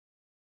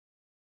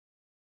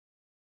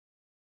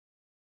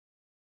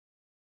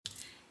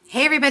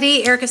Hey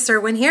everybody, Erica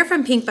Serwin here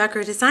from Pink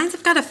Bucker Designs.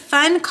 I've got a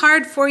fun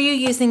card for you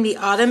using the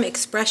Autumn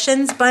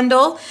Expressions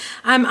bundle.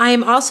 I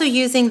am also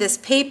using this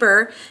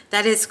paper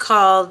that is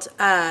called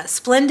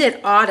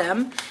Splendid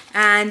Autumn,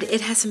 and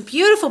it has some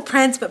beautiful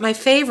prints, but my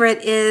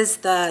favorite is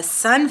the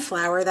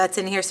sunflower that's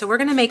in here. So we're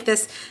gonna make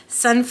this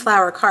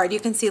sunflower card.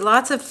 You can see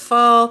lots of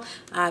fall,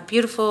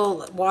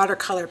 beautiful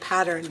watercolor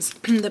patterns.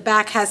 The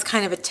back has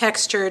kind of a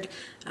textured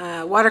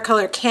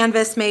watercolor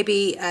canvas,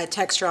 maybe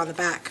texture on the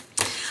back.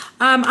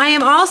 I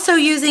am also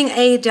using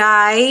a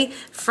die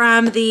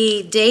from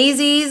the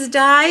Daisies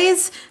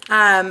dies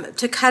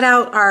to cut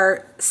out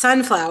our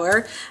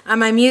sunflower.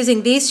 I'm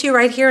using these two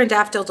right here in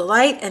Daffodil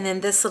Delight, and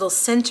then this little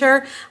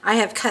center, I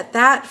have cut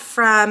that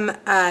from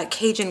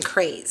Cajun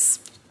Craze.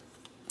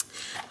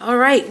 All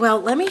right,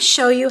 well, let me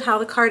show you how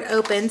the card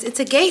opens.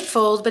 It's a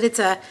gatefold, but it's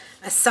a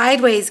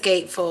sideways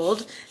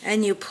gatefold,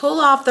 and you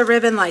pull off the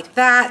ribbon like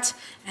that,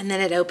 and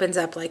then it opens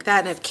up like that,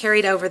 and I've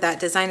carried over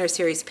that Designer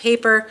Series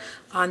paper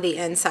on the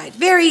inside.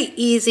 Very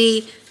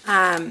easy,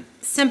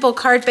 simple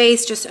card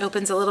base, just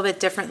opens a little bit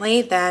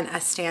differently than a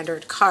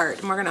standard card,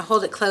 and we're gonna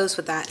hold it closed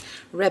with that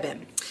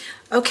ribbon.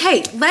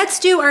 Okay, let's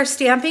do our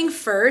stamping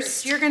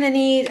first. You're gonna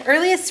need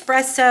early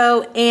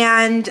espresso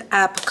and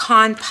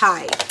pecan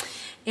pie.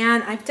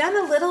 And I've done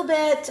a little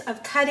bit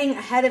of cutting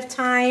ahead of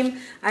time.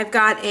 I've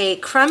got a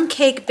crumb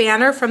cake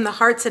banner from the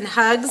Hearts and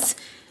Hugs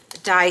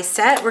die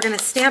set. We're going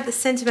to stamp the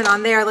sentiment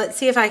on there. Let's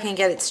see if I can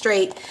get it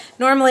straight.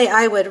 Normally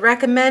I would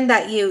recommend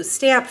that you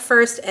stamp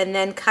first and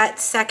then cut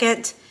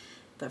second,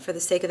 but for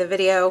the sake of the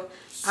video,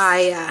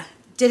 I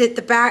did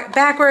it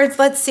backwards.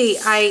 Let's see,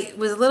 I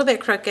was a little bit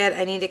crooked.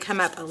 I need to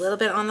come up a little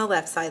bit on the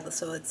left side,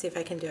 so let's see if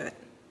I can do it.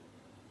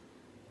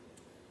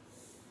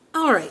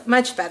 All right,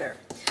 much better.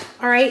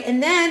 All right,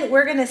 and then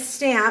we're gonna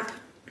stamp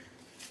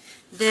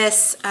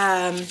this,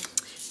 I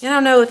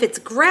don't know if it's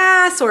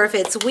grass or if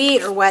it's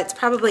wheat or what, it's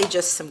probably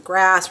just some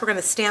grass. We're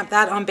gonna stamp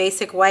that on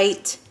basic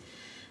white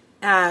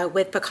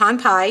with pecan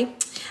pie.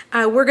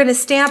 We're gonna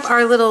stamp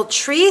our little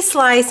tree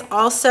slice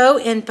also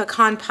in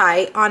pecan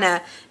pie on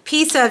a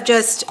piece of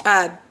just,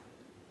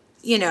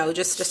 you know,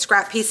 just a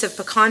scrap piece of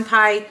pecan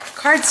pie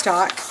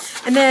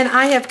cardstock. And then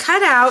I have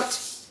cut out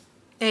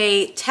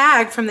a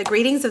tag from the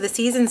Greetings of the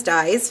Seasons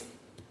dies,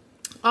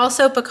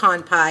 also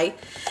pecan pie,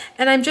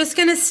 and I'm just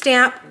gonna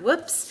stamp,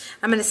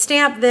 I'm gonna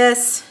stamp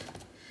this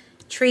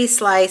tree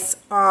slice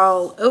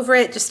all over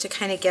it just to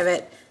kind of give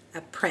it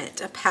a print,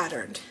 a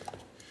pattern.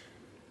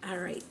 All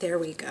right, there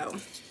we go.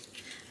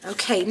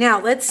 Okay, now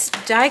let's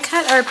die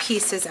cut our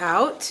pieces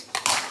out.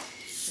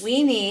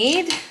 We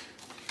need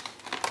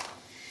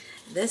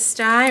this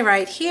die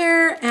right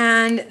here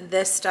and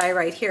this die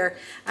right here.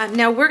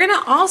 Now we're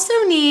gonna also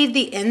need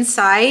the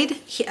inside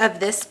of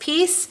this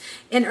piece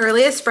in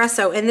Early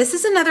Espresso, and this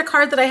is another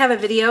card that I have a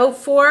video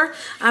for.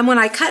 When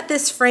I cut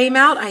this frame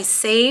out, I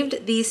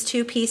saved these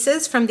two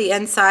pieces from the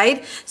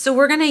inside. So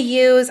we're gonna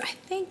use, I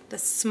think the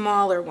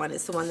smaller one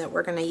is the one that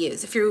we're gonna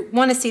use. If you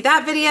wanna see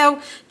that video,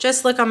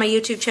 just look on my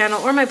YouTube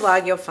channel or my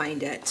blog, you'll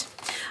find it.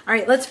 All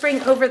right, let's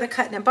bring over the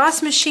cut and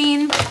emboss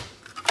machine.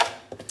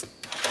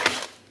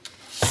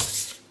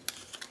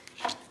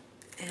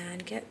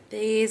 Get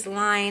these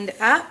lined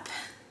up,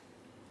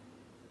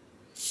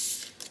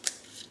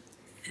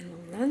 and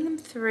we'll run them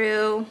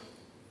through.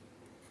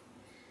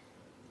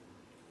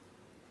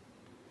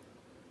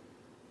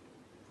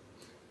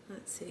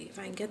 Let's see if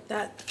I can get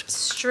that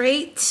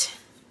straight.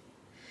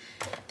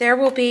 There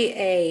will be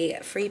a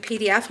free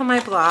PDF on my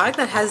blog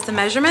that has the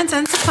measurements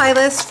and supply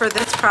list for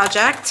this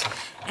project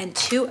and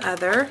 2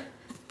 other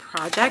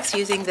projects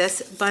using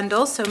this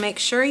bundle. So make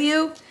sure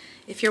you,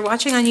 if you're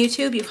watching on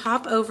YouTube, you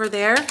hop over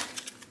there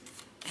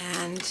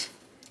and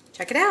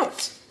check it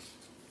out.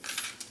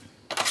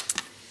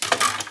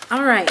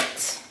 All right,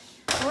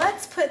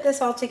 let's put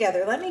this all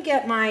together. Let me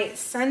get my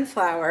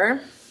sunflower,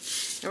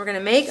 and we're gonna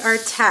make our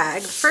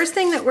tag. The first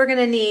thing that we're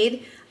gonna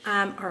need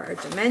are our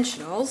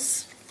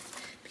dimensionals,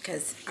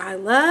 because I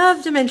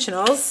love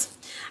dimensionals.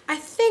 I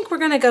think we're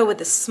gonna go with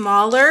the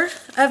smaller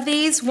of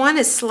these. One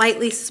is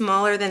slightly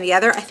smaller than the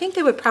other. I think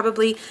they would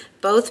probably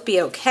both be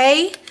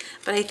okay,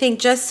 but I think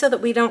just so that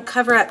we don't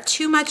cover up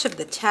too much of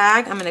the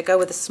tag, I'm gonna go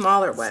with a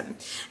smaller one.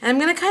 And I'm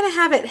gonna kind of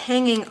have it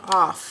hanging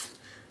off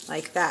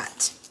like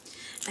that.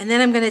 And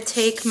then I'm gonna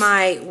take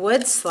my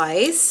wood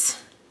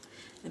slice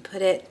and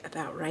put it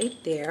about right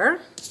there.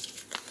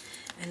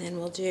 And then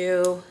we'll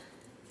do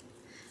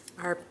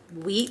our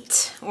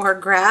wheat or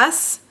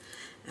grass,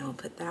 and we'll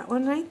put that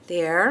one right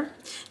there.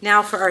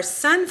 Now for our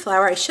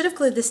sunflower, I should have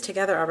glued this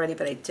together already,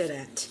 but I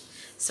didn't.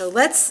 So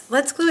let's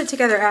glue it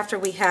together after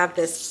we have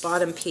this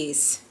bottom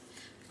piece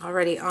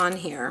already on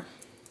here.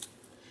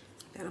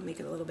 That'll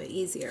make it a little bit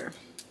easier.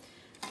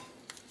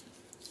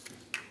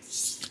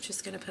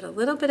 Just gonna put a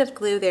little bit of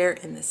glue there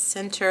in the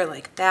center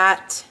like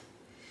that,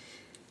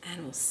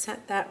 and we'll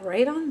set that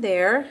right on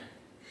there.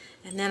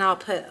 And then I'll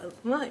put,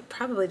 well, I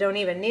probably don't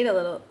even need a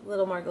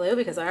little more glue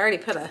because I already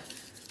put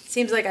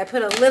seems like I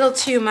put a little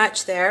too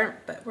much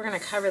there, but we're gonna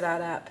cover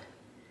that up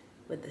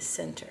with the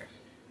center.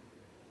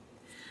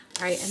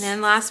 All right, and then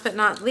last but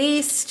not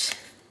least,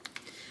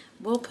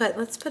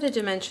 let's put a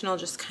dimensional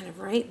just kind of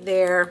right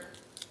there,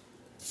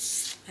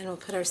 and we'll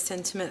put our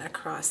sentiment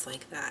across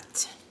like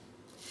that.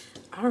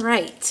 All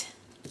right,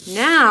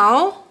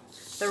 now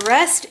the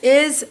rest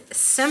is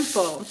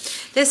simple.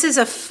 This is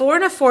a 4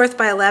 1/4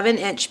 by 11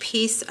 inch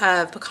piece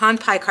of pecan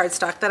pie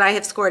cardstock that I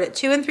have scored at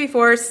 2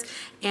 3/4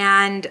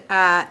 and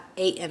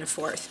 8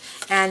 1/4.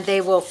 And they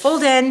will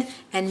fold in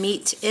and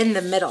meet in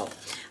the middle.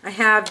 I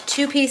have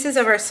 2 pieces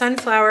of our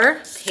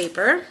sunflower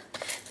paper.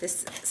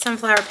 This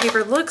sunflower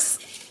paper looks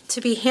to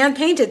be hand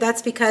painted.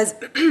 That's because,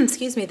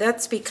 excuse me,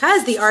 that's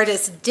because the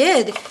artist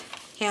did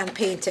hand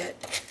paint it.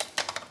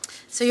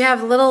 So you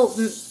have a little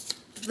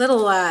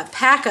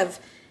pack of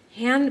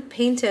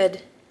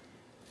hand-painted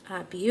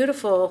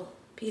beautiful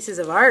pieces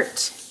of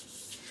art.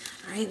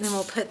 All right, and then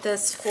we'll put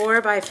this 4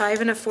 by 5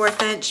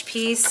 1/4 inch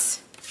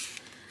piece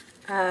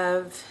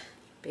of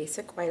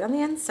basic white on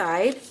the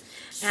inside.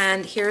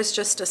 And here's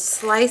just a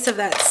slice of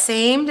that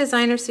same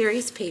designer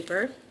series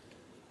paper.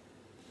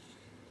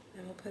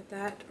 And we'll put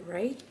that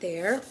right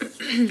there.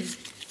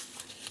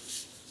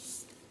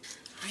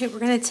 All right, we're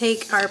going to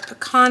take our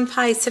pecan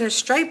pie center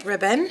stripe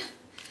ribbon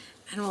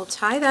and we'll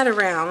tie that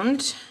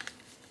around.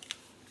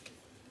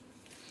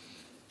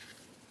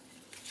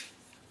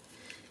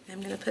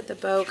 I'm going to put the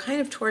bow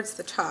kind of towards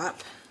the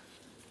top.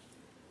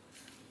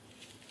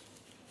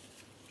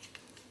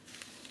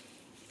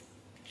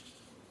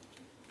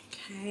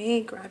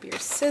 Okay, grab your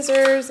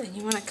scissors and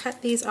you want to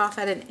cut these off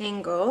at an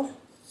angle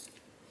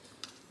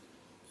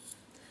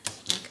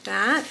like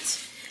that.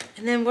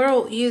 And then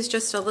we'll use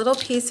just a little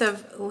piece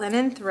of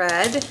linen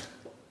thread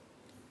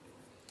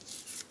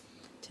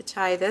to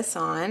tie this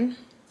on.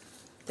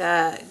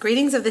 The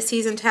Greetings of the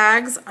Season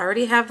tags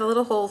already have the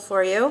little hole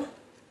for you,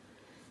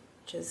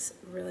 which is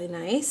really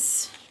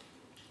nice.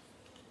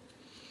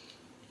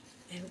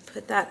 And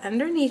put that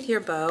underneath your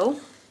bow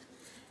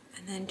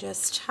and then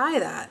just tie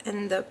that.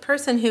 And the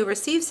person who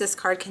receives this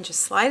card can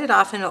just slide it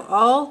off and it'll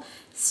all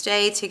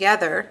stay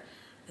together.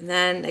 And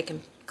then they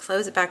can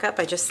close it back up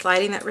by just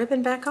sliding that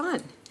ribbon back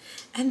on.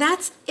 And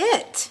that's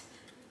it.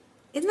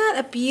 Isn't that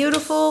a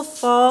beautiful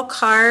fall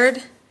card?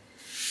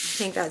 I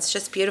think that's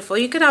just beautiful.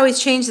 You could always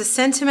change the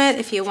sentiment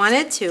if you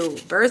wanted to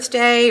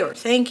birthday or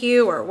thank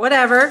you or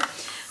whatever.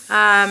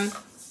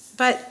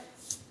 But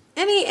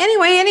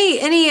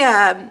any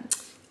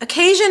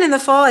occasion in the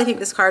fall, I think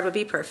this card would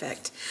be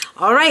perfect.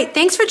 All right,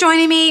 thanks for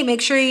joining me.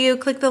 Make sure you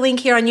click the link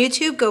here on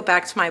YouTube, go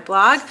back to my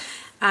blog,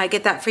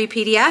 get that free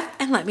PDF,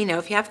 and let me know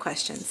if you have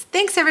questions.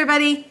 Thanks,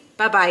 everybody.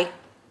 Bye-bye.